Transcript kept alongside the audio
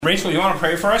Rachel, you want to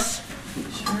pray for us?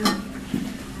 Sure.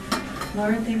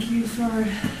 Lord, thank you for a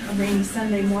rainy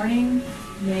Sunday morning.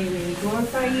 May we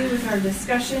glorify you with our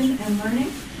discussion and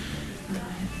learning.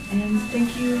 And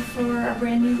thank you for a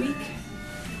brand new week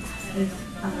with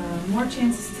more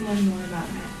chances to learn more about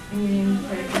it. In your name we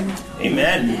pray.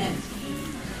 Amen. Amen.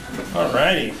 All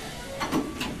righty.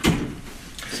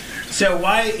 So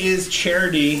why is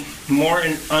charity more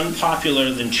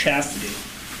unpopular than chastity?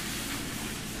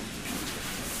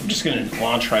 I'm just going to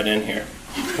launch right in here.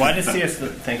 Why does C.S.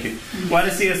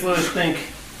 Lewis think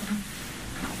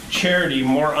charity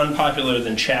more unpopular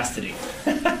than chastity?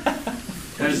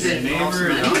 Because the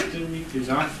neighbor is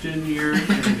often your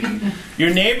enemy.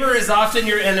 Your neighbor is often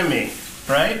your enemy,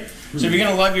 right? So if you're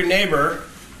going to love your neighbor,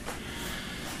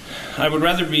 I would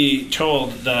rather be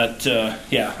told that,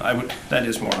 that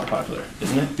is more unpopular,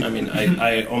 isn't it? I mean,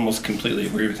 I almost completely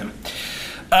agree with him.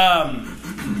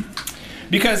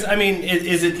 Because, I mean,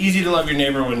 is it easy to love your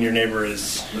neighbor when your neighbor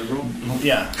is... liberal?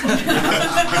 Yeah.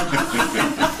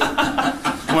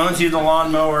 Loans you the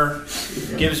lawnmower,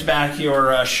 gives back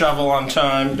your shovel on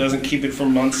time, doesn't keep it for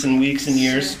months and weeks and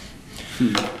years.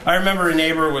 I remember a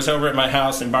neighbor was over at my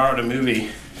house and borrowed a movie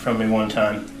from me one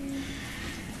time.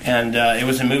 And it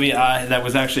was a movie that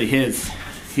was actually his.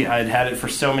 I'd had it for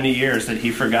so many years that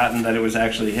he'd forgotten that it was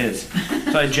actually his.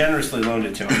 So I generously loaned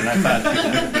it to him.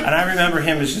 And I remember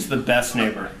him as just the best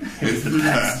neighbor. He was the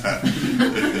best.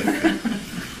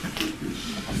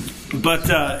 But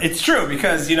it's true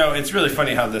because, it's really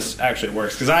funny how this actually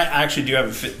works. Because I actually do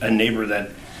have a neighbor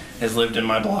that has lived in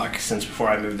my block since before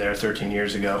I moved there 13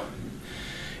 years ago.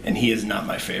 And he is not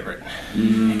my favorite.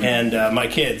 Mm-hmm. And my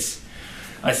kids...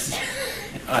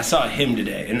 I saw him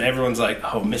today, and everyone's like,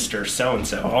 "Oh, Mr.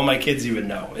 So-and-so." All my kids even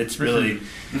know. It's really,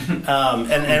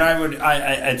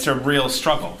 it's a real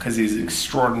struggle because he's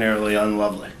extraordinarily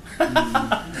unlovely.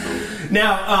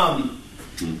 Now,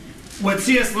 what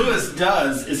C.S. Lewis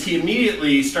does is he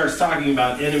immediately starts talking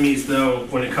about enemies, though,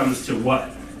 when it comes to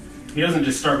what? He doesn't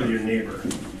just start with your neighbor.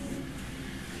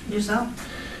 Yourself?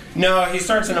 No, he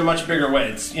starts in a much bigger way.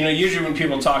 It's, usually when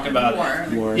people talk about...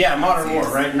 War. Yeah, modern war,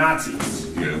 right?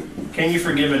 Nazis. Yeah. Can you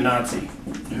forgive a Nazi?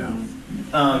 Yeah.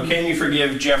 Can you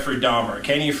forgive Jeffrey Dahmer?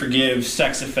 Can you forgive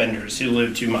sex offenders who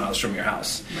live 2 miles from your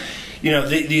house?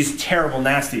 These terrible,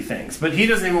 nasty things. But he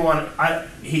doesn't even want...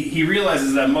 He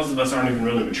realizes that most of us aren't even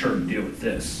really mature to deal with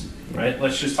this, right?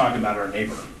 Let's just talk about our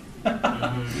neighbor.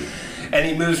 Mm-hmm. And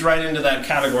he moves right into that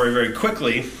category very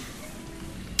quickly.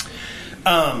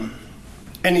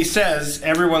 And he says,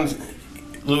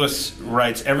 Lewis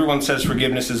writes, everyone says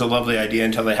forgiveness is a lovely idea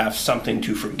until they have something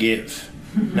to forgive.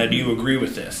 Mm-hmm. Now, do you agree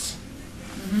with this?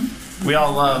 Mm-hmm. We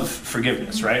all love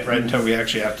forgiveness, right? Right until we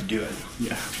actually have to do it.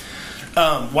 Yeah.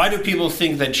 Why do people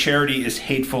think that charity is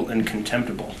hateful and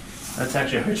contemptible? That's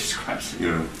actually how he describes it.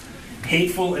 Yeah.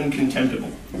 Hateful and contemptible.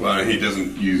 Well, he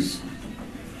doesn't use,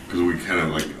 because we kind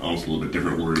of like almost a little bit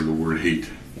different word of the word hate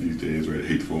these days, right?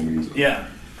 Hateful means Yeah. a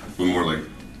little more like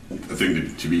a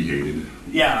thing to be hated.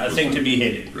 Yeah, a thing to be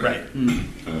hated, right.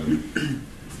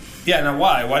 Yeah, now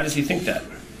why? Why does he think that?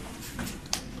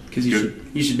 Because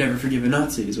you should never forgive a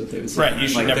Nazi, is what they would say. Right, you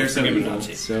should never forgive a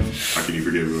Nazi. So. How can you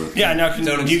forgive? Yeah, now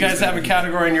do you guys have a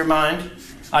category in your mind?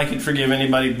 I could forgive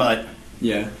anybody but...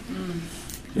 Yeah.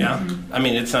 Yeah? I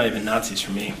mean, it's not even Nazis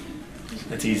for me.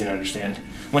 It's easy to understand.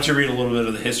 Once you read a little bit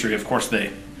of the history, of course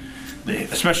they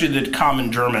especially the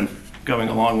common German, going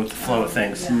along with the flow of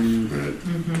things. Right.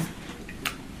 Mm-hmm.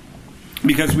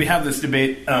 Because we have this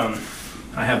debate, I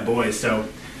have boys, so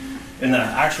in the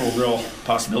actual real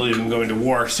possibility of them going to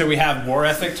war. So we have war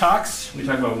ethic talks. We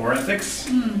talk about war ethics.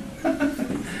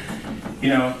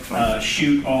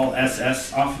 Shoot all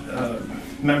SS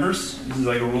members. This is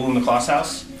like a rule in the Class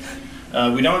House.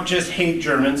 We don't just hate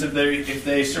Germans if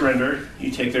they surrender.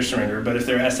 You take their surrender. But if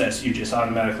they're SS, you just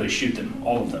automatically shoot them,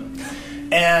 all of them.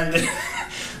 And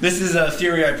this is a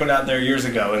theory I put out there years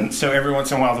ago. And so every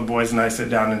once in a while, the boys and I sit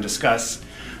down and discuss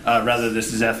whether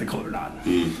this is ethical or not.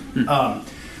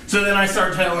 So then I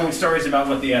start telling stories about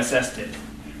what the SS did,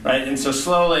 right? And so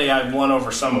slowly I've won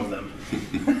over some of them.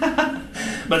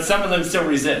 But some of them still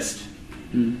resist.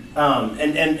 And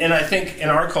I think in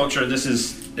our culture, this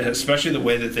is especially the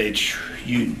way that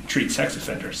you treat sex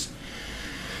offenders.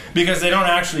 Because they don't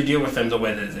actually deal with them the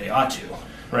way that they ought to,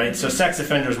 right? So sex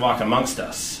offenders walk amongst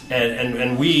us.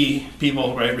 And we,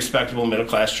 people, right, respectable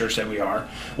middle-class church that we are,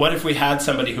 what if we had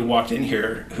somebody who walked in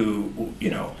here who,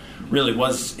 really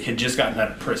had just gotten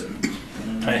out of prison,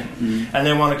 right? And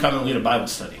they want to come and lead a Bible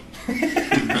study.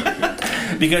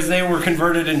 Because they were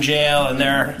converted in jail and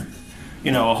they're,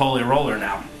 a holy roller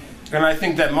now. And I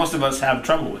think that most of us have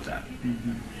trouble with that.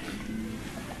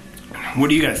 What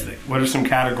do you guys think? What are some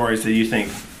categories that you think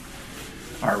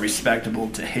are respectable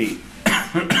to hate?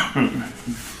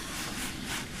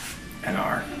 And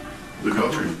are The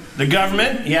government. the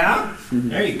government? Yeah,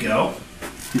 there you go.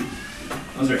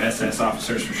 Those are SS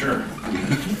officers for sure.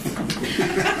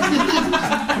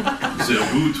 Sehr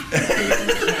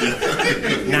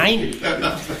gut. 90.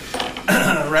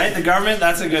 Right? The government,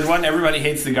 that's a good one. Everybody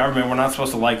hates the government. We're not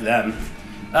supposed to like them.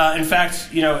 In fact,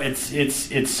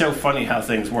 it's so funny how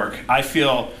things work. I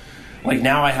feel like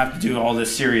now I have to do all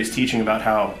this serious teaching about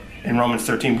how in Romans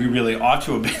 13 we really ought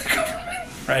to obey the government.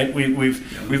 Right? We've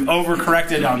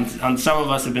overcorrected on some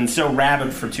of us have been so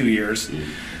rabid for 2 years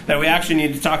that we actually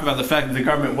need to talk about the fact that the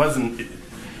government was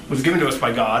given to us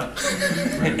by God,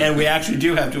 and we actually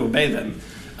do have to obey them.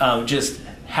 Just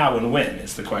how and when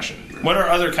is the question. What are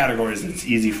other categories that's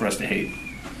easy for us to hate?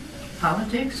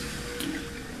 Politics?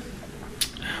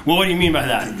 Well, what do you mean by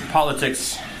that?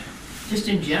 Politics? Just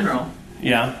in general.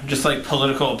 Yeah, just like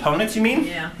political opponents, you mean?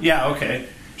 Yeah. Yeah, okay.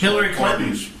 Hillary Clinton.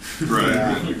 Parties.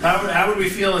 Right. How would we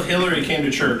feel if Hillary came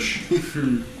to church? I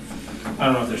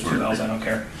don't know if there's 2 bells, I don't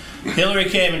care. Hillary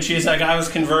came and she's like, I was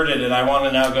converted and I want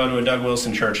to now go to a Doug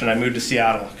Wilson church and I moved to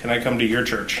Seattle. Can I come to your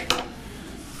church?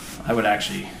 I would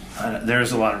actually,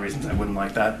 there's a lot of reasons I wouldn't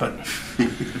like that, but,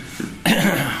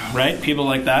 right? People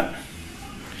like that.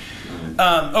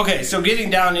 Okay, so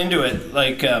getting down into it,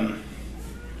 like,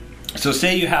 so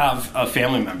say you have a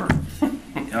family member.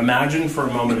 Imagine for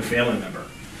a moment a family member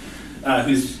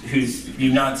who's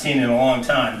you've not seen in a long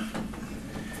time.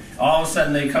 All of a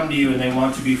sudden they come to you and they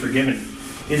want to be forgiven.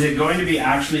 Is it going to be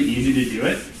actually easy to do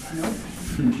it?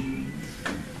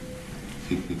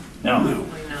 No.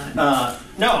 Probably not.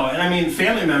 No, and I mean,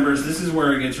 family members, this is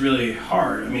where it gets really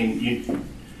hard. I mean,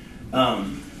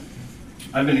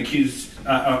 I've been accused,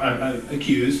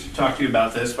 talked to you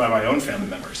about this by my own family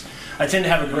members. I tend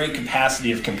to have a great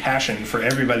capacity of compassion for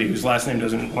everybody whose last name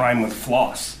doesn't rhyme with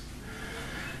floss.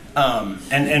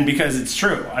 And because it's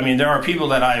true. I mean, there are people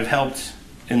that I have helped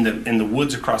in the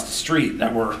woods across the street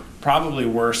that were probably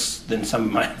worse than some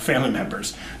of my family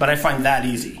members, but I find that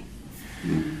easy.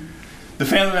 The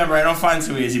family member I don't find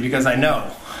so easy because I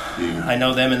know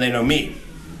them and they know me.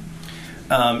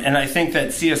 And I think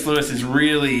that C.S. Lewis is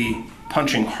really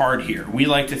punching hard here. We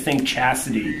like to think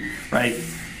chastity, right?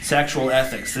 Sexual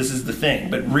ethics, this is the thing,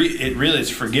 but it really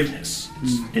is forgiveness.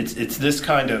 It's this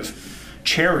kind of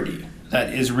charity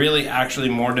that is really actually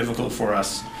more difficult for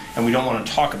us, and we don't want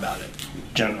to talk about it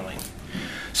generally.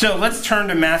 So let's turn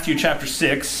to Matthew chapter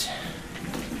 6,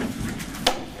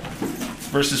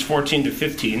 verses 14 to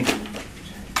 15.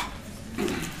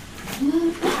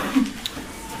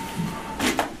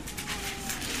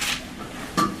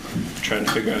 Trying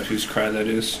to figure out whose cry that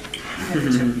is.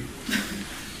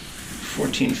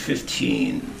 14,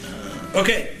 15.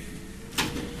 Okay.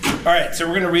 All right, so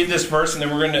we're going to read this verse and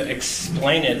then we're going to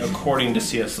explain it according to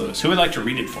C.S. Lewis. Who would like to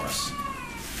read it for us?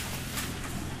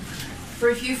 For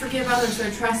if you forgive others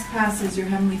their trespasses, your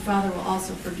heavenly Father will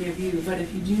also forgive you. But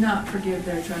if you do not forgive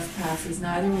their trespasses,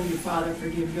 neither will your Father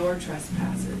forgive your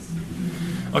trespasses.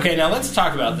 Okay, now let's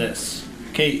talk about this.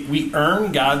 Okay, we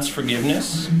earn God's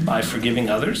forgiveness by forgiving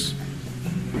others.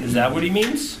 Is that what he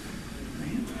means?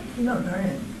 You don't earn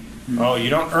it. Oh,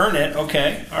 you don't earn it?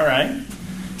 Okay, all right.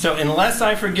 So unless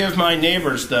I forgive my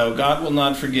neighbors, though, God will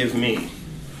not forgive me.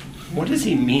 What does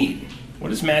he mean? What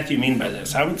does Matthew mean by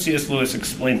this? How would C.S. Lewis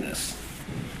explain this?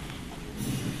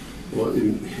 Well,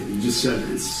 he just said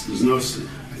there's no. I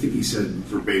think he said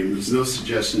verbatim. There's no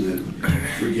suggestion that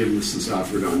forgiveness is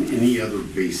offered on any other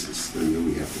basis than that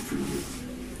we have to forgive.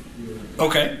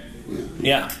 Okay.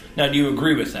 Yeah. Now, do you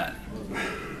agree with that?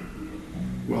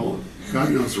 Well,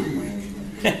 God knows we're weak.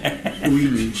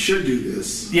 We should do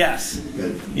this. Yes.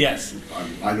 But Yes.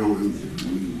 I don't.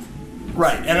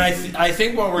 Right, and I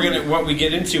think what we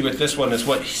get into with this one is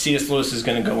what C.S. Lewis is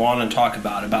going to go on and talk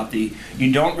about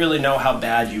you don't really know how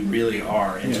bad you really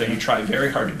are until you try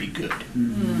very hard to be good.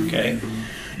 Okay,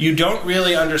 you don't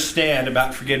really understand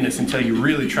about forgiveness until you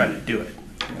really try to do it.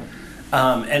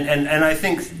 And I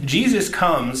think Jesus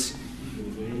comes,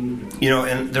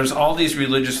 and there's all these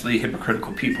religiously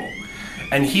hypocritical people,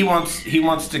 and he wants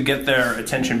to get their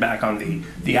attention back on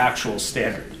the actual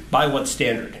standard. By what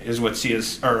standard is what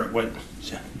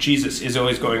Jesus is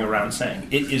always going around saying.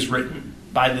 It is written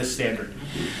by this standard.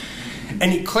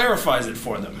 And he clarifies it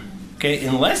for them. Okay,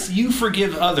 unless you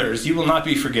forgive others, you will not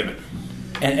be forgiven.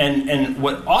 And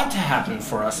what ought to happen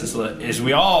for us is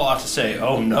we all ought to say,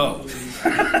 oh no.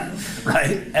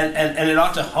 Right? And it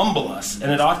ought to humble us.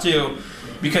 And it ought to,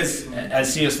 because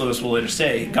as C.S. Lewis will later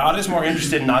say, God is more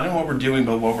interested not in what we're doing,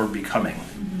 but what we're becoming.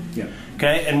 Yeah.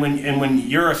 Okay, and when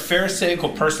you're a pharisaical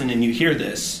person and you hear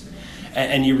this,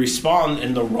 and you respond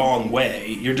in the wrong way,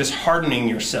 you're just hardening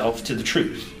yourself to the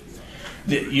truth.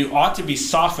 That you ought to be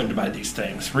softened by these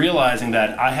things, realizing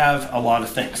that I have a lot of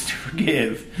things to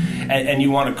forgive, and you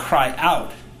want to cry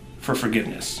out for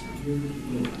forgiveness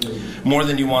more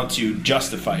than you want to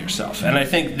justify yourself. And I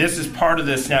think this is part of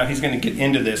this. Now he's going to get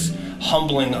into this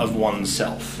humbling of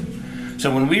oneself.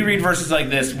 So when we read verses like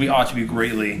this, we ought to be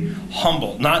greatly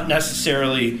humble. Not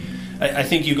necessarily, I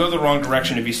think you go the wrong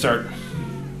direction if you start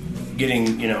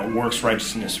getting, works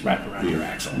righteousness wrapped around your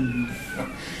axle.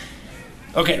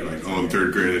 Okay. Like, in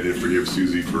third grade, I didn't forgive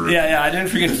Susie for... Yeah, I didn't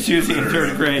forgive Susie in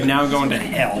third grade. Now I'm going to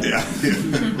hell. Yeah.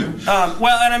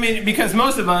 Because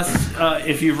most of us,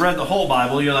 if you've read the whole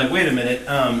Bible, you're like, wait a minute,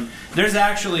 there's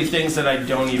actually things that I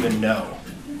don't even know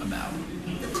about.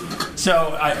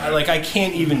 So I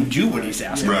can't even do what he's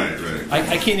asking. Right.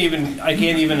 I can't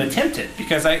even attempt it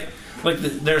because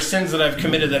there are sins that I've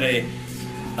committed that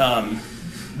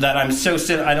I'm so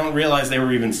sin I don't realize they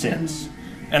were even sins,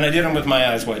 and I did them with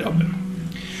my eyes wide open.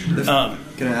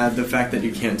 Can I add the fact that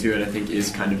you can't do it? I think is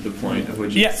kind of the point of what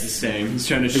Jesus is saying. He's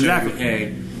trying to show you,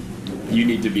 hey, you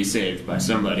need to be saved by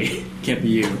somebody. Can't be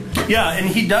you. Yeah, and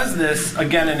he does this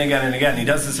again and again and again. He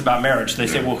does this about marriage. They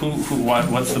say, well,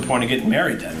 what's the point of getting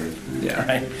married then? Yeah.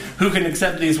 Right? Who can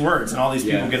accept these words? And all these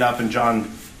people get up in John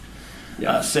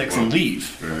 6 and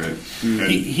leave. Right.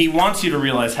 He wants you to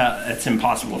realize how it's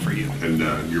impossible for you. And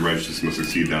your righteousness must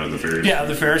exceed that of the Pharisees. Yeah,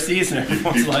 the Pharisees and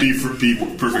everyone's like... Be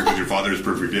perfect as your Father is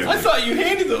perfect. Yeah. I thought you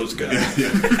hated those guys.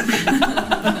 Yeah.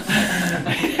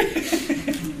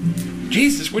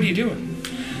 Jesus, what are you doing?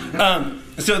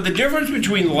 So the difference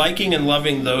between liking and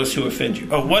loving those who offend you.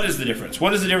 Oh, what is the difference?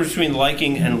 What is the difference between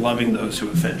liking and loving those who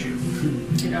offend you?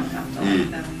 You don't have to like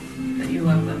them, that you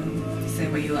love them the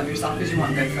same way you love yourself because you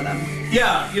want good for them.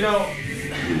 Yeah,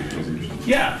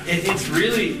 it's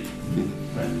really...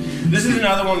 This is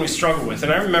another one we struggle with.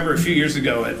 And I remember a few years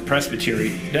ago at Presbytery,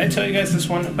 did I tell you guys this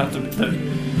one? About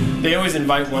they always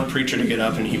invite one preacher to get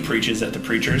up and he preaches at the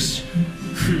preachers.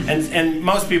 And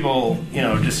most people,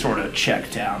 just sort of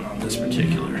check down on this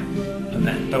particular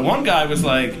event. But one guy was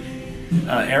like,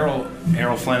 Errol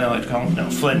Flynn, I like to call him. No,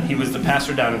 Flynn. He was the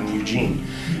pastor down in Eugene.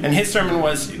 And his sermon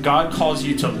was, God calls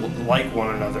you to like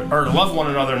one another, or love one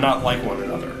another, not like one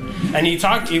another. And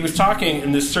he was talking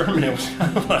in this sermon, it was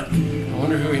kind of like, I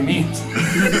wonder who he means.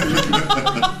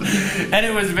 And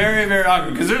it was very, very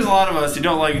awkward, because there's a lot of us who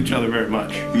don't like each other very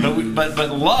much.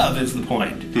 But love is the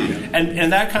point.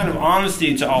 And that kind of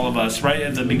honesty to all of us, right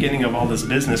at the beginning of all this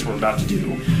business we're about to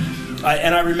do.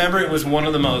 And I remember it was one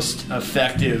of the most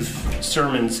effective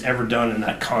sermons ever done in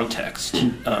that context.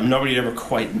 Nobody ever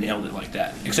quite nailed it like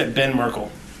that, except Ben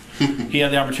Merkel. He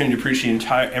had the opportunity to preach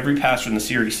every pastor in the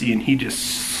CREC, and he just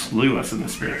slew us in the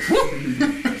spirit.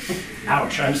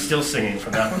 Ouch! I'm still singing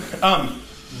from that one.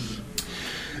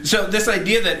 So this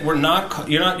idea that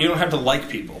you don't have to like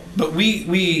people, but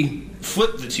we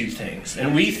flip the two things,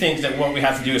 and we think that what we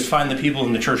have to do is find the people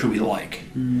in the church who we like,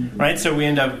 right? So we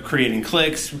end up creating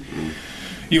cliques.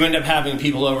 You end up having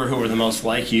people over who are the most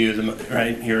like you,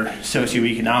 right? Your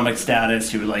socioeconomic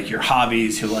status, who like your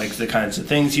hobbies, who like the kinds of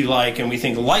things you like, and we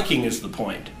think liking is the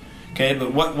point. Okay,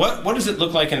 but what does it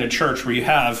look like in a church where you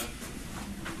have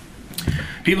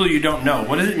people you don't know?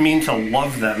 What does it mean to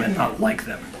love them and not like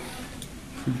them?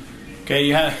 Okay,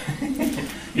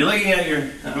 you're looking at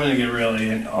I'm going to get really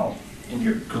in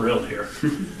your grill here.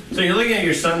 So you're looking at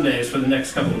your Sundays for the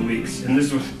next couple of weeks, and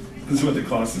this is what the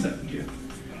classes have to do.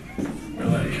 We're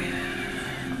like,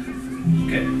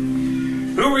 okay,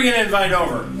 who are we going to invite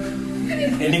over?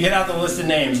 And you get out the list of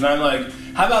names, and I'm like,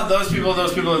 how about those people, or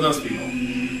those people?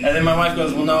 And then my wife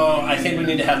goes, well, no, I think we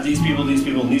need to have these people, and these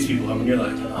people over. And you're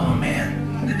like, oh, man.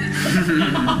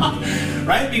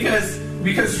 Right? Because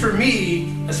for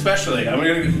me, especially,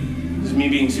 this is me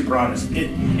being super honest, it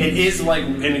is like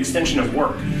an extension of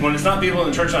work. When it's not people in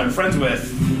the church that I'm friends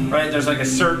with, right, there's like a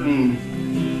certain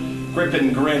grip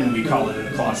and grin, we call it in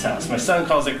the Kloss house. My son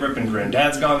calls it grip and grin.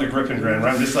 Dad's gone to grip and grin,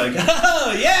 where I'm just like,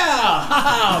 oh, yeah,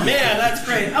 oh, man, that's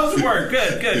great. How's the work?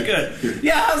 Good.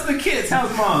 Yeah, how's the kids?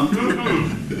 How's mom?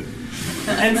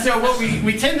 And so what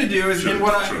we tend to do is,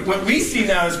 what we see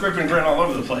now is grip and grin all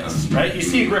over the place, right? You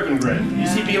see grip and grin. You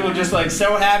see people just like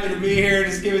so happy to be here,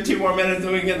 just give it 2 more minutes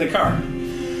and we can get in the car.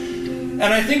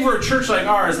 And I think for a church like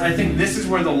ours, I think this is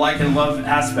where the like and love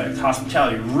aspect,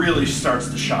 hospitality, really starts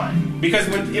to shine. Because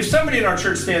if somebody in our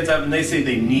church stands up and they say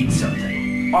they need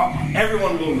something,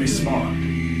 everyone will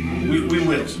respond. We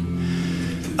will.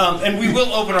 And we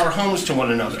will open our homes to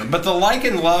one another. But the like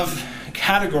and love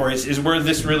categories is where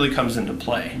this really comes into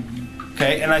play.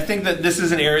 Okay? And I think that this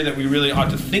is an area that we really ought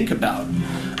to think about.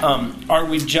 Are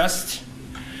we just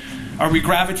Are we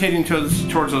gravitating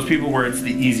towards those people where it's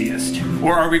the easiest?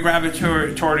 Or are we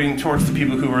gravitating towards the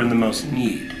people who are in the most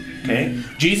need? Okay?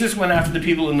 Jesus went after the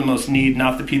people in the most need,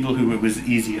 not the people who it was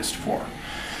easiest for.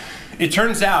 It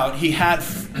turns out he had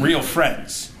real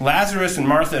friends. Lazarus and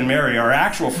Martha and Mary are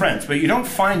actual friends, but you don't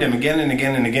find him again and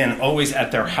again and again, always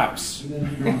at their house.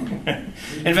 In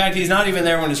fact, he's not even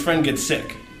there when his friend gets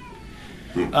sick.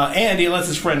 And he lets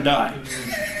his friend die.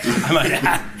 I might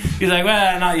add. He's like,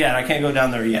 well, not yet. I can't go down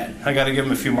there yet. I got to give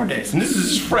him a few more days. And this is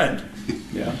his friend.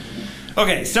 Yeah.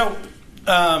 Okay, so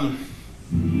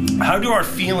how do our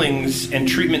feelings and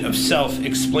treatment of self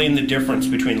explain the difference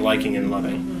between liking and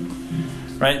loving?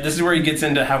 Right? This is where he gets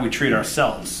into how we treat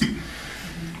ourselves.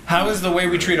 How does the way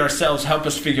we treat ourselves help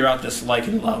us figure out this like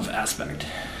and love aspect?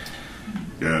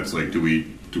 Yeah, it's like, do we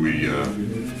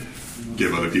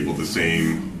give other people the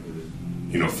same,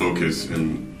 focus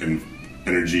and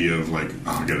energy of like,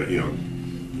 oh, I gotta,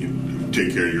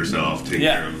 take care of yourself, take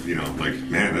care of,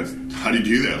 man, that's, how do you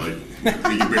do that? Like,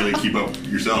 you can barely keep up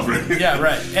yourself, right? Yeah,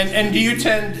 right. And do you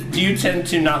tend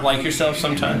to not like yourself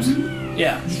sometimes?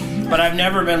 Yeah. But I've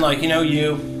never been like, I'm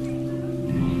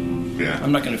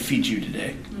not going to feed you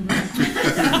today.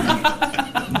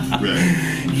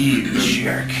 Right. You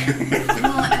jerk.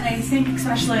 Well, and I think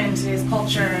especially in today's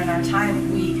culture and our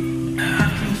time, we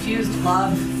have confused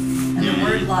love and the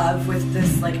word love with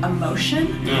this like emotion,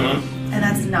 and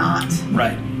that's not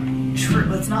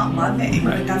true. It's not loving.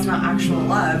 Right. Like, that's not actual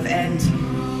love. And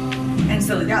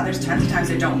so there's tons of times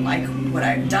I don't like what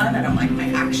I've done. I don't like my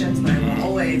actions, but I will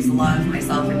always love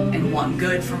myself and want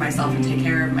good for myself and take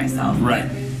care of myself. Right.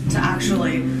 To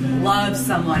actually love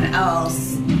someone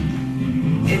else,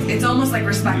 it's almost like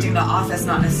respecting the office,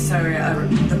 not necessarily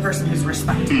the person who's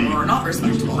respectable or not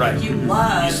respectable. Right. Like, you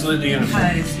love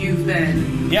because you've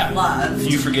been loved.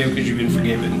 You forgive because you've been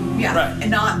forgiven. Yeah. Right.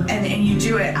 And you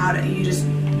do it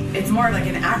it's more like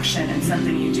an action and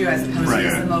something you do as opposed to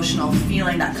this emotional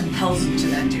feeling that compels you to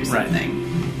then do something.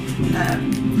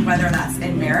 Whether that's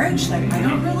in marriage, like, I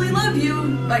don't really love you,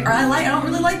 like, or I don't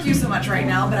really like you so much right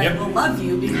now, but I will love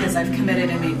you because I've committed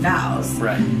and made vows.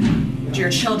 Right. To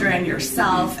your children,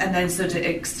 yourself, and then so to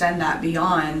extend that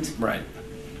beyond. Right.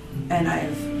 And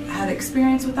I've had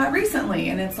experience with that recently,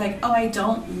 and it's like, oh, I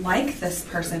don't like this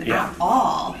person at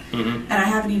all, and I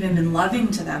haven't even been loving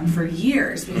to them for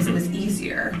years because it was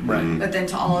easier. Right. But then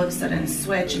to all of a sudden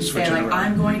switch and say, like,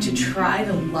 I'm going to try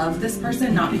to love this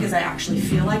person, not because I actually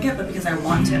feel like it, but because I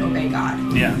want to obey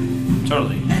God. Yeah,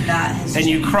 totally. And that has changed.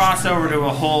 you cross over to a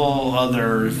whole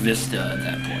other vista at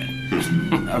that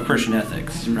point of Christian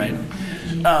ethics, right?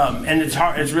 And it's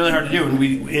hard. It's really hard to do.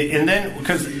 And then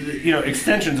because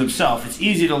extensions of self. It's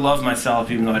easy to love myself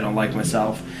even though I don't like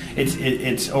myself.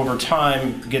 It's over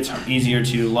time gets easier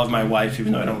to love my wife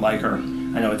even though I don't like her.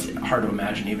 I know it's hard to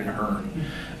imagine even her,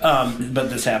 but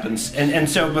this happens.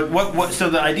 So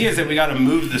the idea is that we got to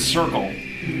move the circle,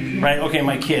 right? Okay,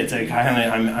 my kids.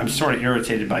 I'm sort of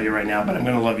irritated by you right now, but I'm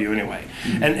going to love you anyway.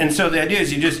 And so the idea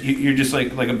is you're just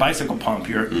like a bicycle pump.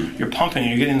 You're pumping.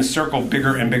 You're getting the circle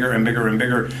bigger and bigger and bigger and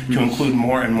bigger to include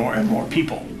more and more and more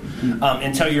people,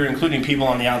 until you're including people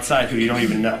on the outside who you don't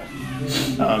even know.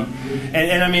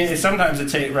 And I mean, sometimes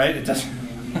it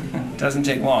doesn't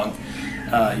take long.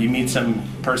 You meet some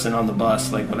person on the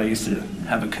bus, like when I used to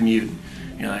have a commute.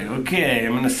 You're like, okay,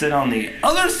 I'm going to sit on the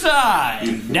other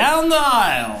side, down the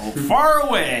aisle, far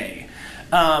away.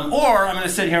 Or I'm going to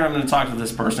sit here and I'm going to talk to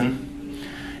this person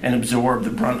and absorb the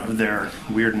brunt of their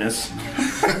weirdness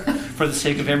for the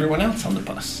sake of everyone else on the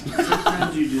bus.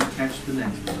 Sometimes you just catch the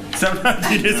next one.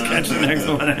 Sometimes you just catch the next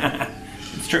one.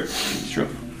 It's true. It's true.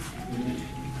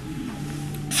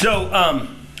 So,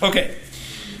 okay.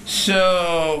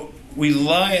 So we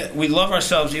love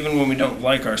ourselves even when we don't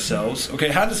like ourselves. Okay,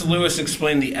 how does Lewis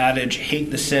explain the adage, hate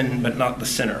the sin but not the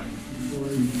sinner?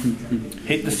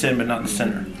 Hate the sin but not the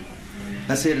sinner.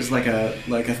 I see it as like a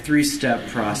 3-step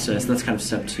process. That's kind of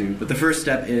step 2. But the first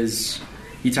step is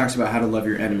he talks about how to love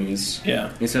your enemies.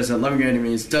 Yeah. He says that loving your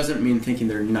enemies doesn't mean thinking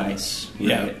they're nice. Right?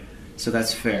 Yeah. So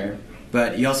that's fair.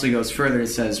 But he also goes further and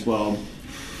says, well,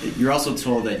 you're also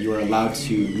told that you are allowed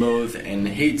to loathe and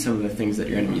hate some of the things that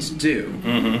your enemies do.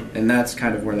 Mm-hmm. And that's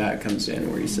kind of where that comes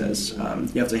in, where he says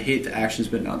you have to hate the actions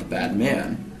but not the bad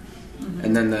man. Mm-hmm.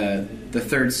 And then the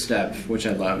third step, which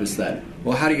I love, is that,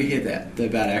 well, how do you hate the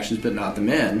bad actions but not the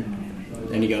man?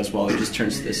 And he goes, well, it just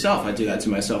turns to the self. I do that to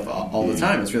myself all the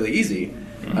time. It's really easy.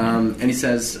 Mm-hmm. And he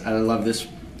says, I love this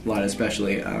line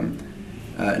especially,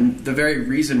 the very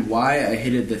reason why I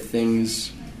hated the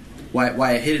things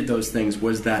why I hated those things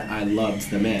was that I loved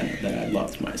the man, that I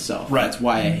loved myself. Right. That's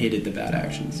why I hated the bad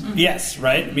actions. Yes,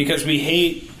 right? Because we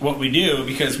hate what we do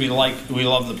because we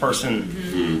love the person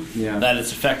that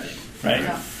it's affecting, right?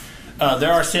 Yeah.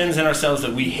 There are sins in ourselves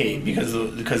that we hate because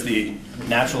the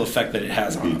natural effect that it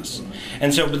has on us.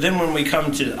 And so, but then when we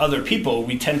come to other people,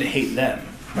 we tend to hate them,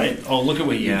 right? Oh, look at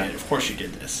what you did. Of course you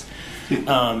did this.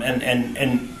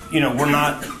 And you know, we're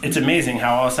not. It's amazing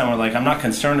how all of a sudden we're like, I'm not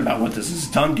concerned about what this has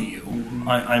done to you.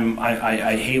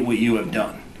 I hate what you have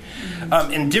done.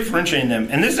 And differentiating them,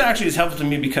 and this actually is helpful to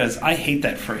me because I hate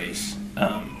that phrase.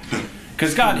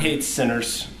 Because God hates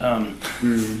sinners,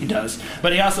 He does,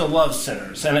 but He also loves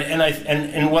sinners.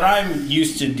 And what I'm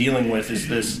used to dealing with is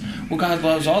this: well, God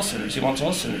loves all sinners; He wants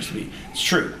all sinners to be. It's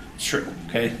true. It's true.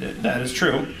 Okay, that is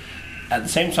true. At the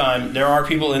same time, there are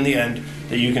people in the end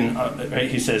that you can. Right?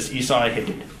 He says, Esau I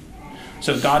hated.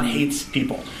 So God hates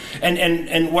people.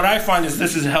 And what I find is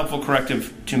this is a helpful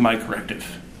corrective to my corrective.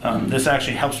 This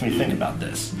actually helps me think about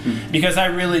this. Because I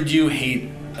really do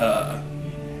hate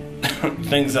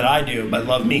things that I do, but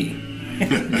love me.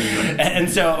 And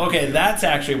so, okay, that's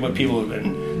actually what people have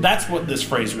been... That's what this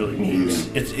phrase really means.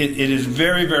 It is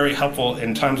very, very helpful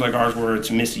in times like ours where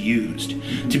it's misused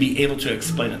to be able to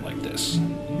explain it like this.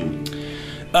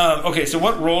 Okay, so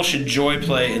what role should joy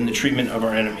play in the treatment of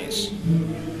our enemies?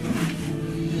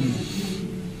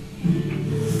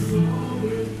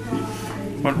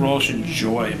 What role should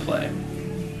joy play?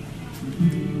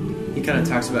 He kind of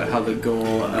talks about how the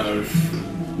goal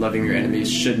of loving your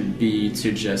enemies shouldn't be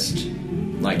to just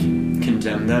like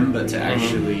condemn them, but to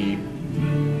actually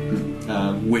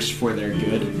wish for their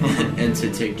good and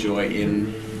to take joy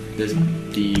in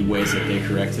the ways that they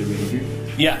corrected behavior.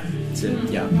 Yeah.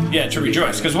 To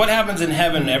rejoice. Because what happens in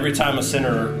heaven every time a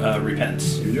sinner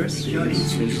repents? Rejoice.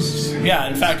 Yeah,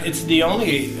 in fact, it's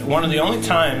one of the only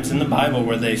times in the Bible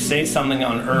where they say something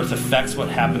on earth affects what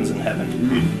happens in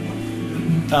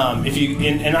heaven.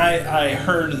 I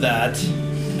heard that,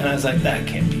 and I was like, that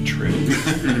can't be true.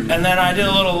 And then I did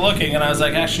a little looking, and I was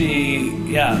like, actually,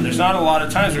 yeah, there's not a lot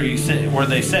of times where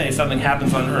they say something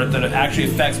happens on earth that actually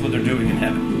affects what they're doing in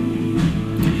heaven.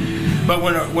 But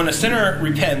when a sinner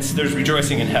repents, there's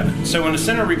rejoicing in heaven. So when a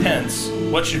sinner repents,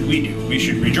 what should we do? We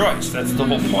should rejoice. That's the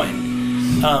whole point.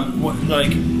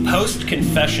 Like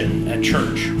post-confession at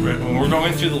church, when we're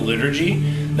going through the liturgy,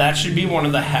 that should be one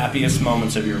of the happiest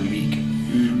moments of your week.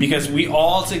 Because we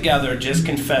all together just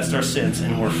confessed our sins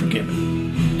and we're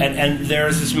forgiven. And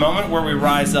there's this moment where we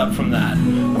rise up from that,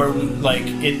 where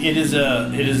it is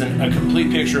a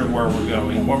complete picture of where we're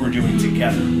going and what we're doing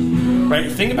together. Right?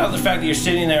 Think about the fact that you're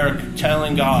sitting there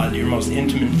telling God your most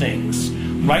intimate things,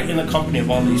 right in the company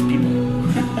of all these people.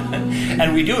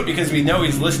 And we do it because we know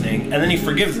He's listening, and then He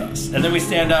forgives us. And then we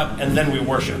stand up, and then we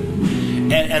worship.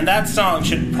 And that song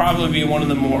should probably be one of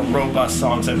the more robust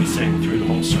songs that we sing through the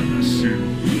whole service.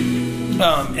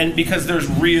 And because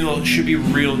should be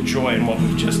real joy in what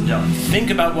we've just done.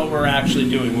 Think about what we're actually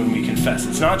doing when we confess.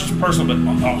 It's not just personal,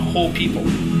 but a whole people.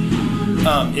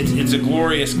 It's a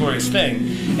glorious, glorious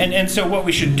thing. And so what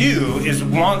we should do is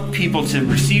want people to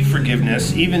receive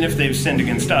forgiveness, even if they've sinned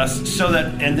against us, so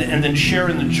that and then share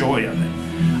in the joy of it.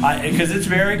 Because it's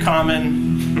very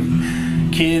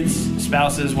common, kids,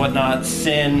 spouses, whatnot,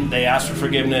 sin, they ask for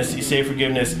forgiveness, you say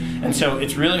forgiveness, and so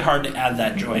it's really hard to add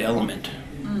that joy element.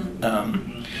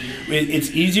 It's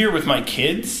easier with my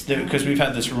kids, because we've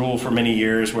had this rule for many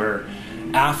years where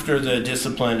after the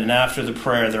discipline and after the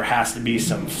prayer, there has to be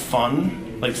some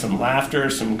fun, like some laughter,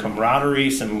 some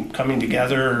camaraderie, some coming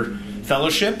together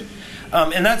fellowship.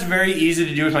 And that's very easy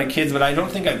to do with my kids, but I don't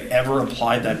think I've ever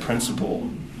applied that principle.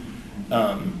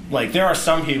 Like there are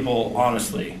some people,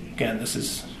 honestly, again, this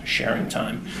is sharing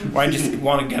time, where I just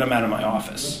want to get them out of my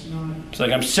office. It's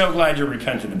like, I'm so glad you're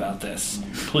repentant about this.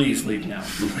 Please leave now.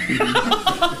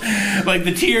 Like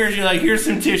the tears, you're like, here's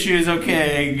some tissues,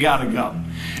 okay, gotta go.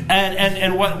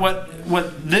 And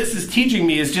what this is teaching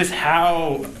me is just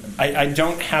how I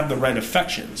don't have the right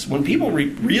affections. When people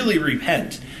really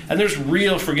repent, and there's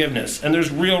real forgiveness, and there's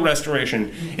real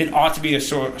restoration, it ought to be a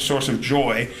source of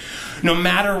joy, no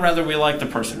matter whether we like the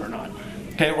person or not,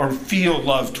 okay, or feel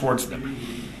love towards them.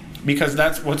 Because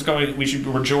that's what's going.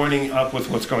 We're joining up with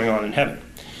what's going on in heaven.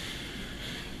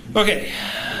 Okay,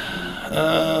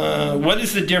 what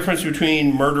is the difference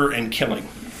between murder and killing?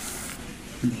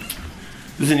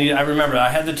 I remember I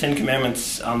had the 10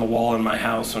 Commandments on the wall in my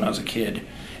house when I was a kid,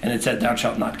 and it said, "Thou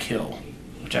shalt not kill,"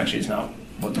 which actually is not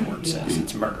what the word says.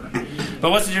 It's murder. But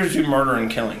what's the difference between murder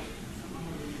and killing?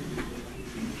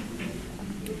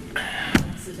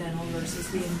 Accidental versus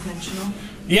the intentional.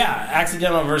 Yeah,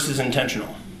 accidental versus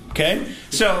intentional. Okay?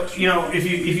 So, if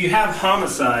you have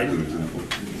homicide,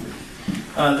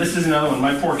 this is another one.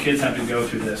 My poor kids have to go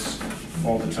through this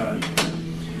all the time.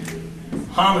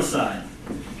 Homicide.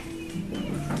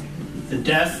 The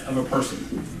death of a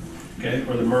person. Okay?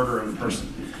 Or the murder of a person.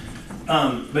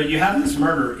 But you have this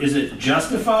murder. Is it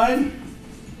justified?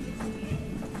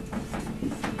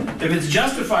 If it's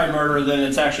justified murder, then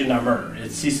it's actually not murder.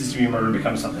 It ceases to be murder and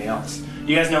becomes something else.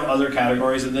 You guys know other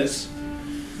categories of this?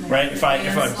 Right? If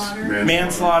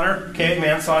manslaughter. Okay,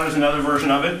 manslaughter is another version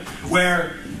of it,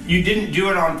 where you didn't do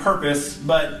it on purpose,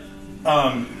 but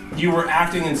you were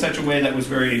acting in such a way that was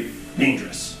very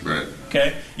dangerous. Right.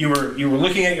 Okay? You were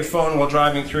looking at your phone while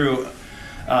driving through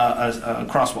a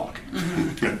crosswalk.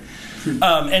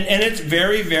 And it's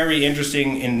very, very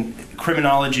interesting in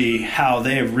criminology how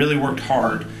they have really worked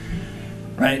hard,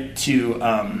 right,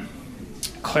 to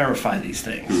clarify these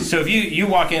things. So if you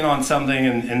walk in on something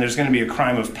and there's going to be a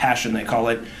crime of passion, they call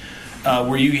it,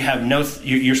 where you have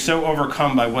you're so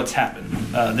overcome by what's happened.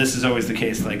 This is always the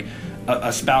case. Like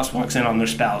a spouse walks in on their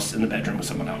spouse in the bedroom with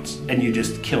someone else, and you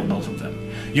just kill both of them.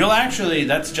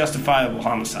 That's justifiable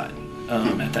homicide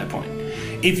at that point.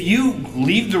 If you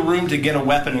leave the room to get a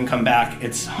weapon and come back,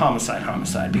 it's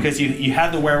homicide, because you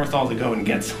had the wherewithal to go and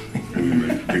get something.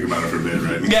 Think about it for a bit,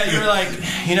 right? Yeah, you're like,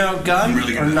 gun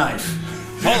really or knife?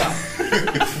 Hold on.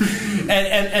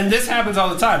 and this happens all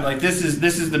the time. Like this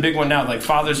is the big one now. Like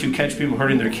fathers who catch people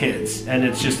hurting their kids, and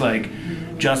it's just like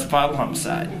justifiable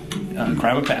homicide,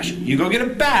 crime of passion. You go get a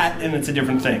bat, and it's a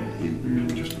different thing.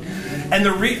 And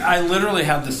I literally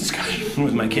have this discussion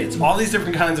with my kids. All these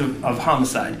different kinds of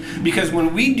homicide, because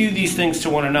when we do these things to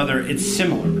one another, it's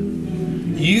similar.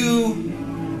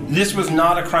 This was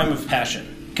not a crime of passion.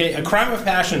 Okay, a crime of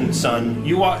passion, son.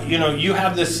 You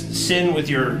have this sin with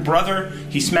your brother.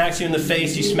 He smacks you in the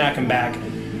face. You smack him back.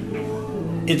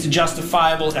 It's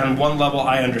justifiable, and on one level,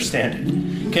 I understand it.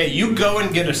 Okay, you go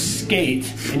and get a skate,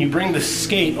 and you bring the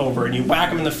skate over, and you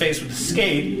whack him in the face with the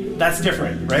skate. That's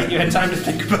different, right? You had time to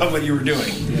think about what you were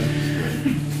doing.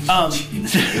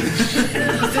 Is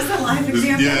this a live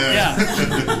example?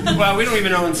 Yeah. Well, we don't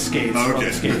even own skates.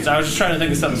 Okay. Skates. I was just trying to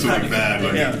think of something It's like bad.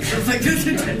 Yeah. It's like this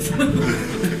intense.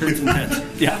 It's intense.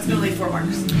 Yeah. It's gonna leave 4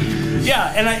 marks.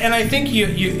 Yeah, and I think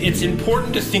it's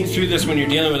important to think through this when you're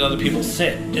dealing with other people's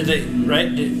sin.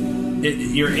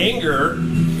 Your anger,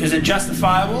 is it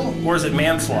justifiable or is it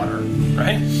manslaughter?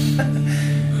 Right?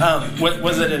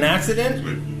 Was it an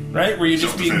accident? Right? Were you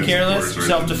just being careless?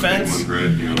 Self-defense?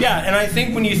 Yeah, and I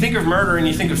think when you think of murder and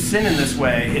you think of sin in this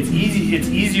way, it's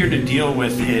easier to deal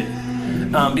with it.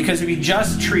 Because if you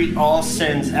just treat all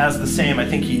sins as the same, I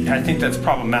think that's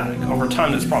problematic. Over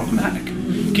time, that's problematic.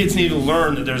 Kids need to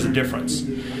learn that there's a difference.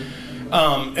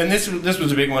 And this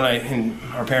was a big one in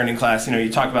our parenting class. You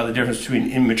talk about the difference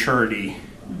between immaturity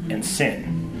and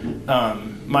sin.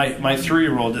 My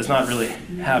 3-year-old does not really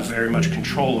have very much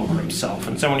control over himself,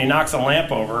 and so when he knocks a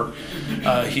lamp over,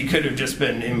 he could have just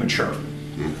been immature,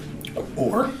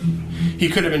 or he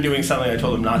could have been doing something I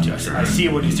told him not to. I see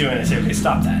what he's doing. I say, okay,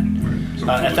 stop that.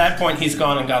 At that point, he's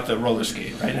gone and got the roller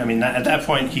skate, right? I mean, at that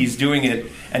point, he's doing it,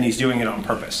 and he's doing it on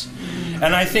purpose.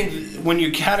 And I think when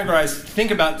you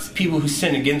think about people who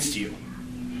sin against you.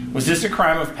 Was this a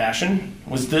crime of passion?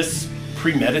 Was this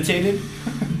premeditated?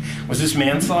 Was this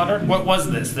manslaughter? What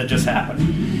was this that just happened?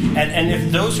 And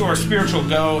if those who are spiritual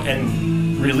go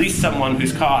and release someone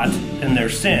who's caught in their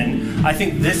sin, I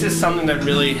think this is something that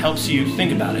really helps you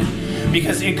think about it.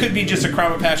 Because it could be just a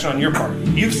crime of passion on your part.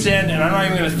 You've sinned, and I'm not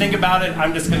even going to think about it.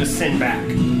 I'm just going to sin back.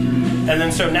 And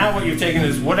then so now what you've taken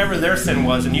is whatever their sin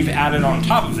was, and you've added on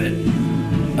top of it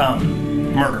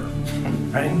murder.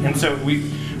 Right? And so we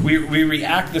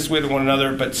react this way to one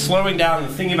another, but slowing down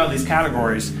and thinking about these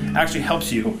categories actually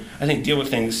helps you, I think, deal with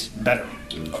things better.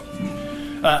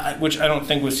 Which I don't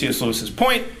think was C.S. Lewis's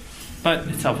point, but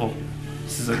it's helpful.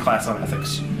 This is a class on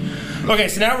ethics. Okay,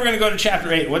 so now we're going to go to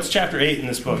chapter 8. What's chapter 8 in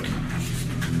this book?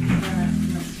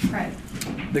 Pride.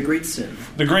 The great sin.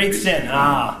 The great sin.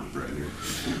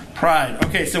 Pride.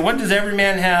 Okay, so what does every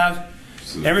man have?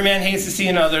 Every man hates to see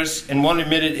in others and won't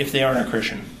admit it if they aren't a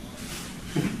Christian.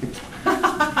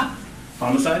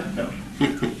 Homicide? No.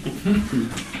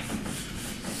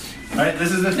 Alright,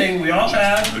 this is the thing we all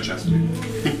have. Chastity.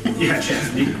 Yeah,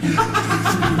 chastity.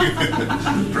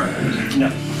 Pride.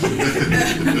 No.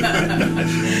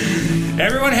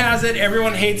 Everyone has it,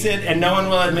 everyone hates it, and no one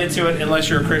will admit to it unless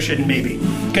you're a Christian, maybe.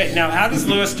 Okay, now how does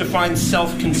Lewis define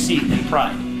self-conceit and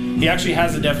pride? He actually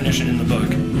has a definition in the book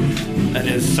that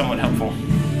is somewhat helpful.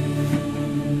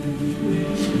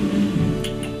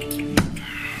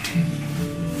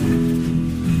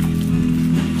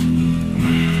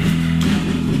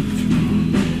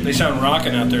 They sound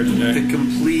rocking out there today. The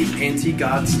complete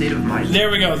anti-God state of mind.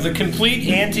 There we go. The complete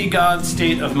anti-God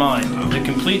state of mind. The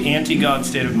complete anti-God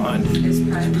state of mind. Is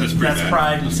pride. That's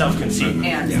pride and self-conceit.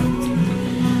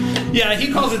 And Yeah,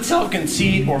 he calls it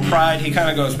self-conceit or pride. He kind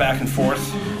of goes back and forth.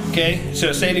 Okay,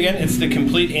 so say it again. It's the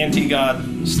complete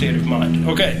anti-God state of mind.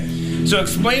 Okay, so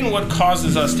explain what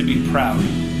causes us to be proud.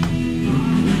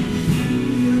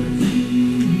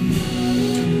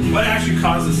 What actually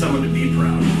causes someone to be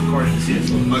proud, according to C.S.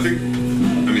 Lewis? I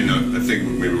think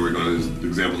maybe we're going to, the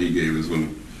example he gave is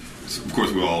when, of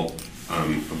course, we all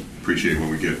appreciate when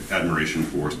we get admiration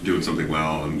for doing something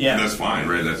well, and that's fine,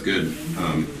 right? That's good.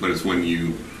 But it's when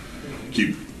you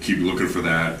keep looking for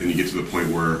that, and you get to the point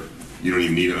where you don't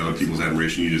even need other people's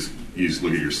admiration. You just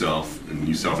look at yourself, and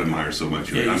you self-admire so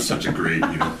much. You're like, I'm such a great,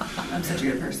 I'm such a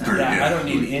good person. I don't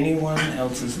need anyone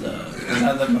else's love.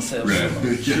 I love myself so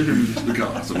much. Look how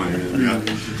awesome I am.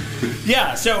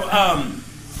 Yeah, so,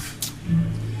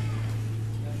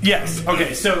 yes,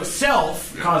 okay, so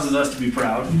self causes us to be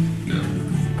proud.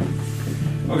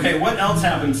 Yeah. Okay, what else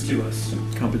happens to us?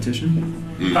 Competition.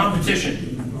 Competition.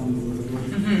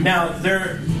 Mm-hmm. Now,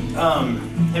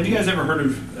 have you guys ever heard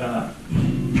of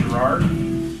Girard?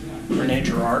 Rene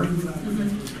Girard?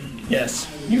 Mm-hmm. Yes,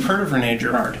 you've heard of Rene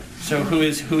Girard. So who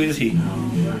is he?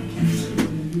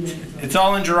 It's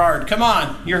all in Girard. Come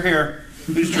on, you're here.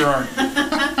 Who's Girard?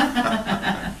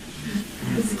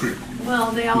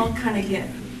 Well, they all kind of get.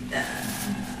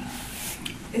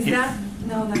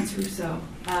 No, that's Rousseau.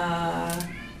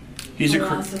 He's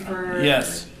philosopher.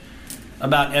 Yes,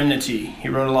 about enmity. He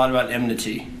wrote a lot about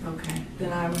enmity. Okay,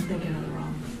 then I was thinking of the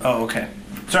wrong. Oh, okay.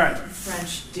 Sorry.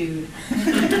 French dude.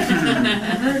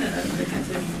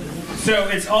 So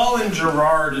it's all in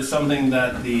Girard is something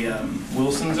that the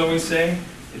Wilsons always say.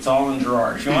 It's all in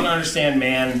Girard. If you want to understand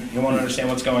man, you want to understand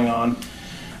what's going on.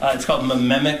 It's called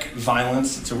mimemic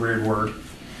violence. It's a weird word.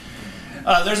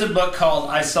 There's a book called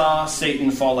I Saw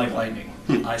Satan Fall Like Lightning.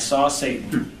 I Saw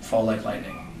Satan Fall Like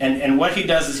Lightning. And what he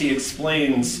does is he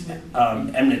explains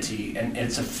enmity and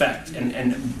its effect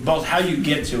and both how you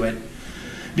get to it.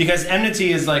 Because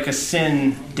enmity is like a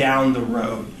sin down the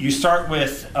road. You start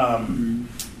with coveting.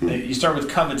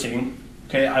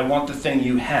 Okay, I want the thing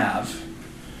you have.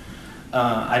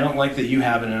 I don't like that you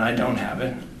have it and I don't have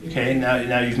it. Okay,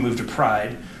 now you've moved to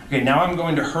pride. Okay, now I'm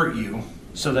going to hurt you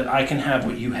so that I can have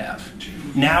what you have.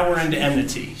 Now we're into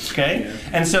enmity. Okay,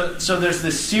 and so there's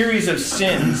this series of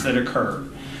sins that occur,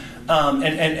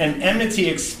 and enmity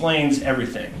explains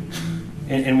everything.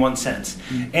 In one sense.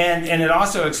 And it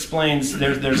also explains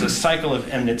there's a cycle of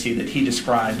enmity that he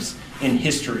describes in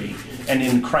history and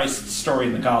in Christ's story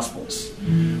in the Gospels,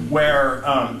 where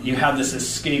you have this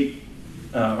escape,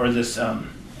 or this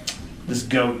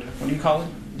goat, what do you call it?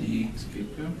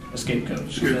 A scapegoat.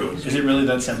 Is it really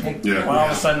that simple? Yeah. Why all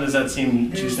of a sudden does that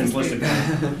seem too simplistic?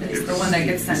 It's the one that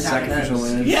gets sent out.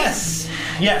 Yes.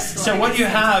 So what you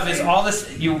have is all this.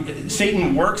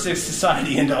 Satan works his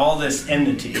society into all this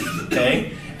enmity.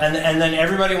 Okay, and then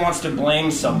everybody wants to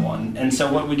blame someone, and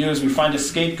so what we do is we find a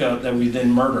scapegoat that we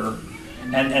then murder,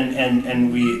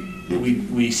 and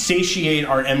we satiate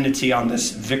our enmity on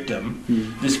this victim,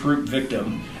 this group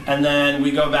victim, and then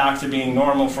we go back to being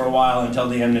normal for a while until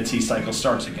the enmity cycle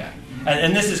starts again.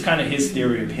 And this is kind of his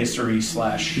theory of history /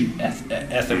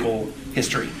 ethical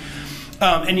history.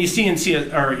 And you see in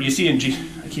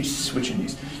I keep switching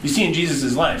these. You see in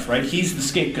Jesus' life, right? He's the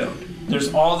scapegoat.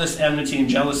 There's all this enmity and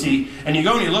jealousy, and you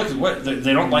go and you look at what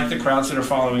they don't like the crowds that are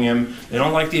following him. They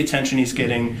don't like the attention he's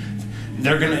getting.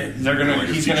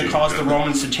 He's gonna cause the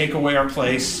Romans to take away our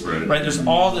place. Right? There's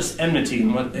all this enmity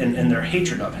and their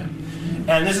hatred of him.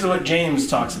 And this is what James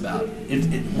talks about.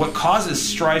 What causes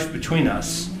strife between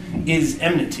us is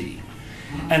enmity.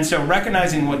 And so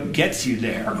recognizing what gets you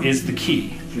there is the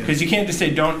key. Because you can't just say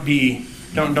don't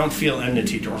feel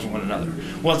enmity towards one another.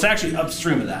 Well, it's actually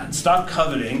upstream of that. Stop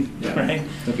coveting, right?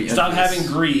 Stop having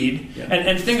greed. Yeah.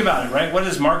 And think about it, right? What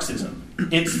is Marxism?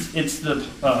 It's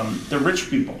the rich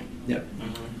people. Yeah.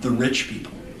 The rich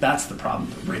people. That's the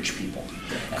problem, the rich people.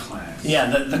 Class. Yeah,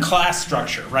 the class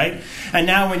structure, right? And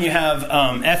now when you have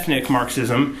ethnic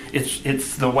Marxism,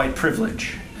 it's the white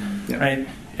privilege, right?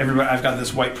 Everybody, I've got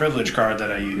this white privilege card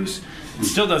that I use. It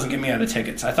still doesn't get me out of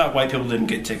tickets. I thought white people didn't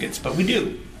get tickets, but we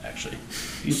do, actually.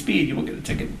 If you speed, you will get a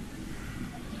ticket.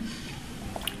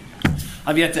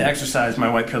 I've yet to exercise my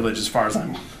white privilege as far as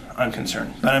I'm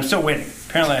concerned, but I'm still waiting.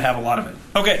 Apparently I have a lot of it.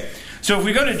 Okay, so if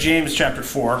we go to James chapter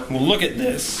 4, we'll look at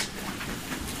this.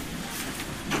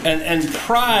 And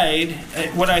pride,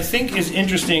 what I think is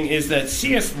interesting is that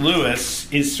C.S. Lewis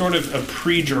is sort of a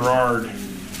pre-Girard.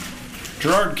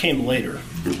 Girard came later.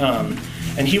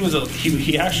 And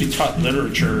he actually taught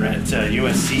literature at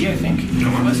USC, I think,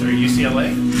 or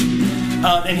UCLA.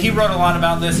 And he wrote a lot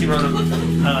about this. He wrote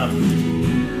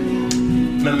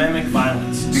Mnemonic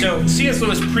Violence. So C.S.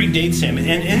 Lewis predates him.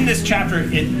 And in this chapter,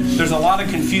 there's a lot of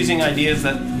confusing ideas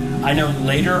that I know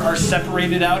later are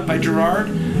separated out by Girard.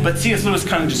 But C.S. Lewis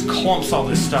kind of just clumps all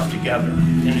this stuff together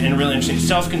in really interesting.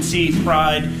 Self-conceit,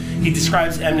 pride. He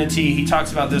describes enmity. He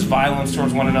talks about this violence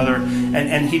towards one another.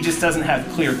 And he just doesn't have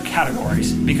clear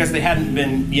categories because they hadn't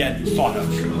been yet thought of.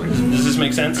 Does this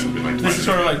make sense? This is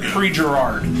sort of like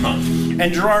pre-Girard.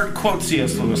 And Girard quotes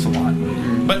C.S. Lewis a lot.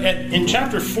 But in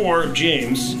chapter 4 of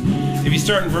James, if you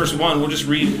start in verse 1, we'll just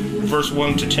read verse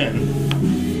 1 to 10.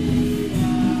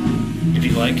 If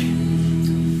you like.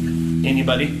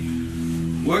 Anybody?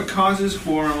 What causes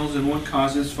quarrels and what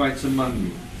causes fights among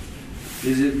you?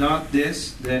 Is it not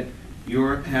this, that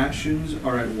your passions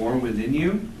are at war within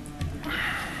you?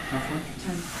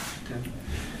 10.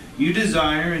 You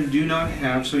desire and do not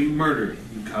have, so you murder.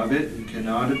 You covet and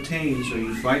cannot obtain, so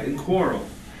you fight and quarrel.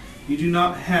 You do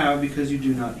not have because you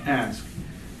do not ask.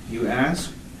 You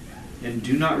ask and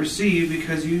do not receive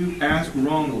because you ask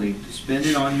wrongly to spend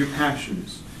it on your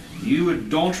passions. You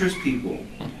adulterous people,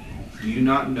 do you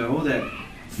not know that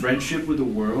friendship with the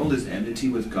world is enmity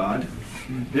with God?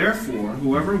 Therefore,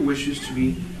 whoever wishes to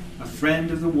be a friend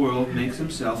of the world makes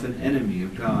himself an enemy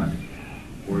of God.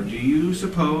 Or do you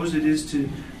suppose it is to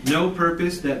no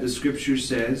purpose that the Scripture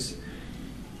says,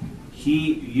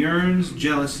 He yearns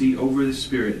jealousy over the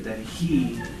Spirit that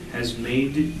He has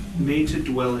made to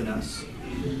dwell in us?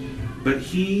 But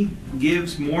He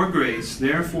gives more grace.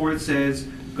 Therefore it says,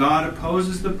 God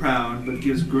opposes the proud, but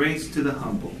gives grace to the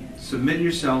humble. Submit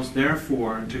yourselves,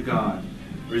 therefore, to God.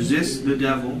 Resist the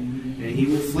devil, and he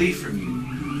will flee from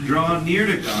you. Draw near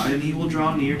to God, and he will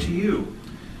draw near to you.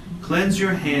 Cleanse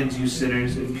your hands, you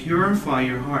sinners, and purify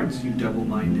your hearts, you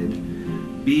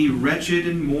double-minded. Be wretched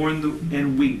and mourn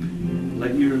and weep.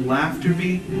 Let your laughter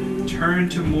be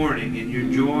turned to mourning, and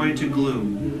your joy to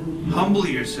gloom. Humble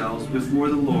yourselves before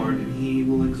the Lord, and He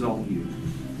will exalt you.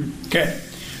 Okay.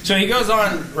 So he goes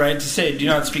on, right, to say, do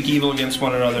not speak evil against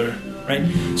one another, right?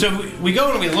 So we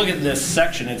go and we look at this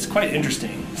section. It's quite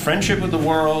interesting. Friendship with the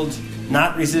world,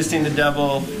 not resisting the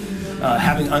devil,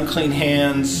 having unclean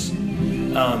hands,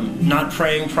 not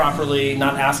praying properly,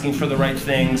 not asking for the right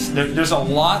things. There's a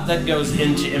lot that goes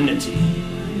into enmity.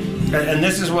 And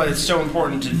this is what it's so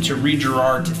important to read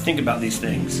Girard, to think about these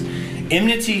things.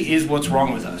 Enmity is what's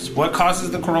wrong with us. What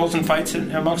causes the quarrels and fights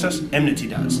amongst us? Enmity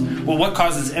does. Well, what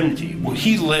causes enmity? Well,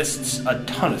 he lists a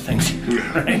ton of things,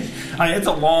 right? It's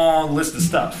a long list of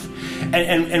stuff.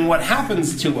 And what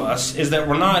happens to us is that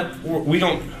we're not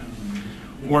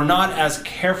as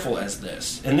careful as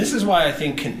this. And this is why I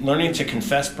think learning to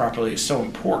confess properly is so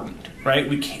important, right?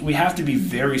 We have to be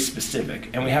very specific,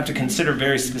 and we have to consider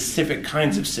very specific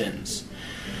kinds of sins.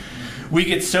 We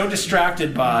get so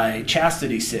distracted by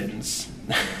chastity sins.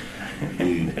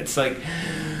 It's like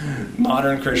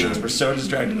modern Christians, we're so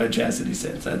distracted by chastity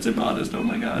sins. That's immodest, oh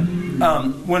my God.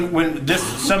 When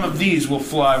some of these will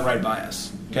fly right by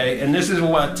us. Okay, and this is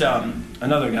what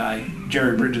another guy,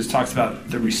 Jerry Bridges, talks about,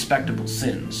 the respectable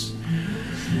sins.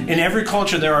 In every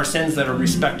culture, there are sins that are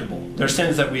respectable. There are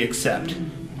sins that we accept.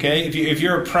 Okay, if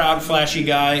you're a proud, flashy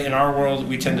guy, in our world,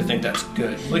 we tend to think that's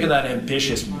good. Look at that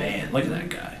ambitious man. Look at that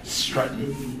guy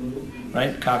strutting,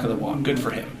 right? Cock of the walk. Good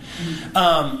for him.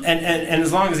 And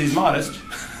as long as he's modest,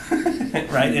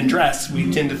 right, in dress,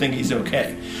 we tend to think he's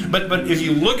okay. But if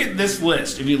you look at this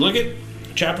list, if you look at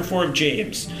chapter 4 of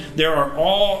James, there are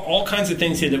all kinds of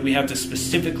things here that we have to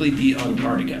specifically be on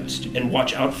guard against and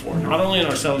watch out for, not only in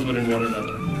ourselves but in one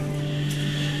another.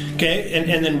 Okay,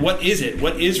 and then what is it?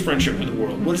 What is friendship with the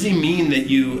world? What does he mean that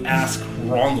you ask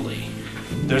wrongly?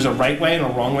 There's a right way and a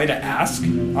wrong way to ask?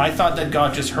 I thought that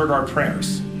God just heard our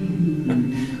prayers.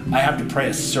 I have to pray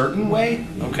a certain way?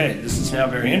 Okay, this is now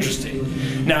very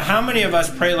interesting. Now, how many of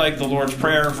us pray like the Lord's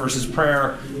Prayer versus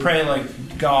pray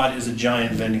like God is a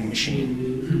giant vending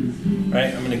machine?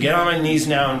 Right? I'm going to get on my knees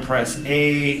now and press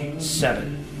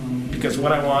A7 because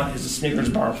what I want is a Snickers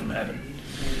bar from heaven.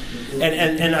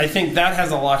 And I think that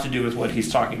has a lot to do with what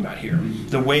he's talking about here.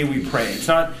 The way we pray. It's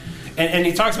not, and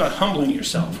he talks about humbling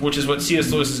yourself, which is what C.S.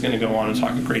 Lewis is going to go on and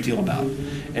talk a great deal about,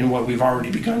 and what we've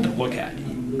already begun to look at.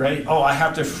 Right? Oh, I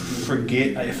have to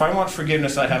forgive. If I want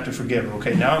forgiveness, I have to forgive.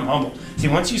 Okay, now I'm humble. See,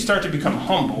 once you start to become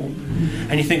humble,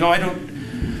 and you think, oh,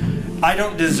 I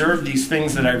don't deserve these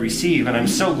things that I receive, and I'm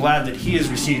so glad that he has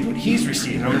received what he's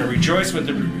received. I'm going to rejoice with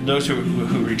those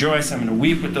who rejoice. I'm going to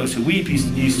weep with those who weep.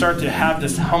 You start to have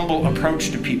this humble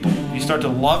approach to people. You start to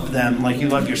love them like you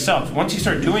love yourself. Once you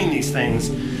start doing these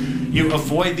things, you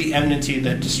avoid the enmity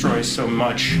that destroys so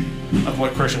much of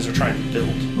what Christians are trying to build.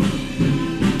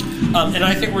 And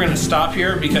I think we're going to stop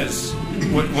here because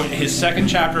his second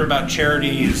chapter about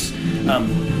charity is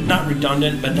not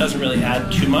redundant, but doesn't really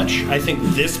add too much. I think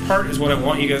this part is what I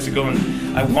want you guys to go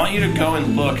and I want you to go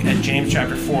and look at James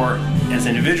chapter 4 as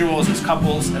individuals, as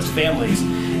couples, as families,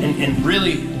 and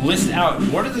really list out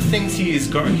what are the things he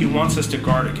wants us to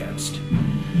guard against.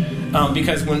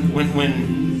 Because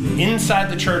when inside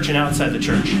the church and outside the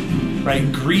church, right,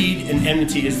 greed and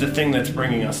enmity is the thing that's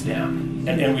bringing us down.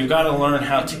 And we've got to learn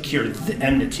how to cure the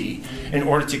enmity in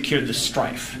order to cure the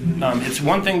strife. It's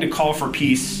one thing to call for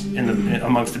peace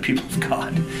amongst the people of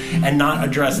God and not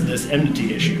address this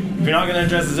enmity issue. If you're not going to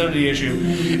address this enmity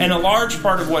issue, and a large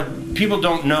part of what people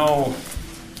don't know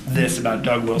this about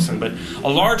Doug Wilson, but a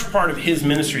large part of his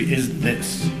ministry is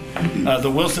this.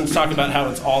 The Wilsons talk about how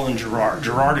it's all in Gerard.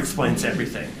 Gerard explains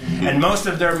everything. And most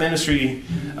of their ministry,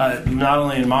 not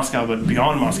only in Moscow but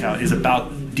beyond Moscow, is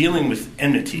about dealing with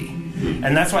enmity.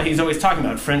 And that's why he's always talking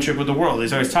about friendship with the world.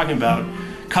 He's always talking about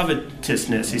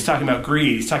covetousness. He's talking about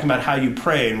greed. He's talking about how you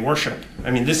pray and worship. I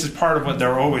mean, this is part of what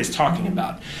they're always talking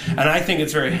about. And I think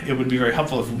it would be very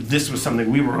helpful if this was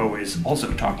something we were always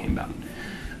also talking about.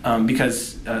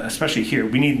 Because, especially here,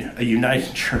 we need a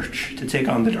united church to take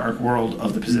on the dark world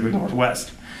of the Pacific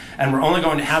Northwest. And we're only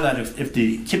going to have that if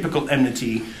the typical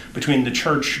enmity between the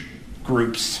church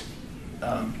groups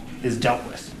is dealt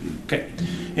with. Okay.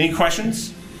 Any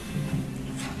questions?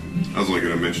 I was only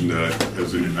going to mention that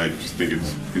I just think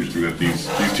it's interesting that these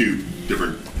two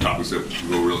different topics that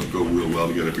go real well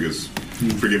together, because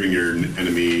forgiving your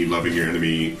enemy, loving your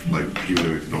enemy, like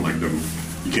even if you don't like them,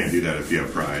 you can't do that if you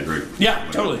have pride, right? Yeah,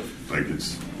 totally. Like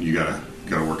you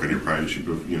gotta work on your pride issue,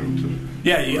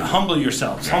 you humble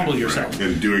yourselves. Humble yourself. Right.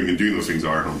 And doing those things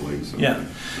are humbling. So.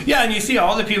 Yeah, and you see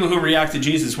all the people who react to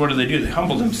Jesus. What do? They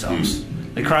humble themselves.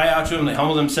 They cry out to him. They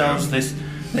humble themselves. Yeah.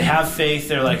 They have faith.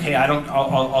 They're like, hey,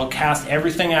 I'll cast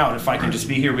everything out if I can just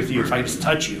be here with you. If I just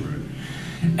touch you.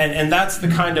 And that's the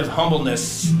kind of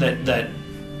humbleness that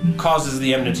causes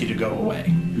the enmity to go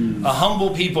away. A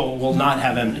humble people will not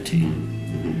have enmity.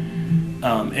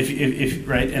 If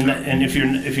right, and if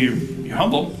you're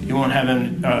humble, you won't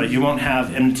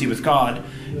have enmity with God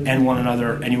and one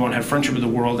another, and you won't have friendship with the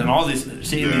world, and all these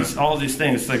all these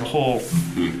things. It's like a whole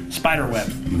spider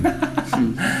web.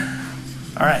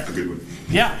 All right. A good one.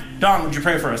 Yeah, Don, would you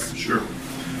pray for us? Sure.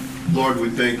 Lord, we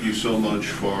thank you so much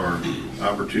for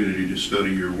opportunity to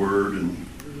study your word and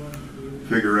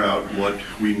figure out what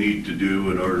we need to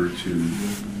do in order to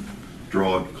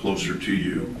draw it closer to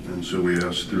you. And so we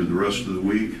ask through the rest of the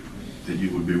week that you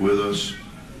would be with us,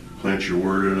 plant your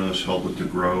word in us, help it to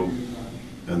grow,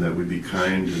 and that we be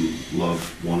kind and love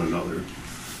one another.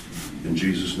 In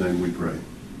Jesus' name we pray.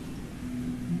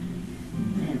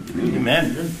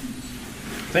 Amen.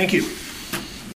 Thank you.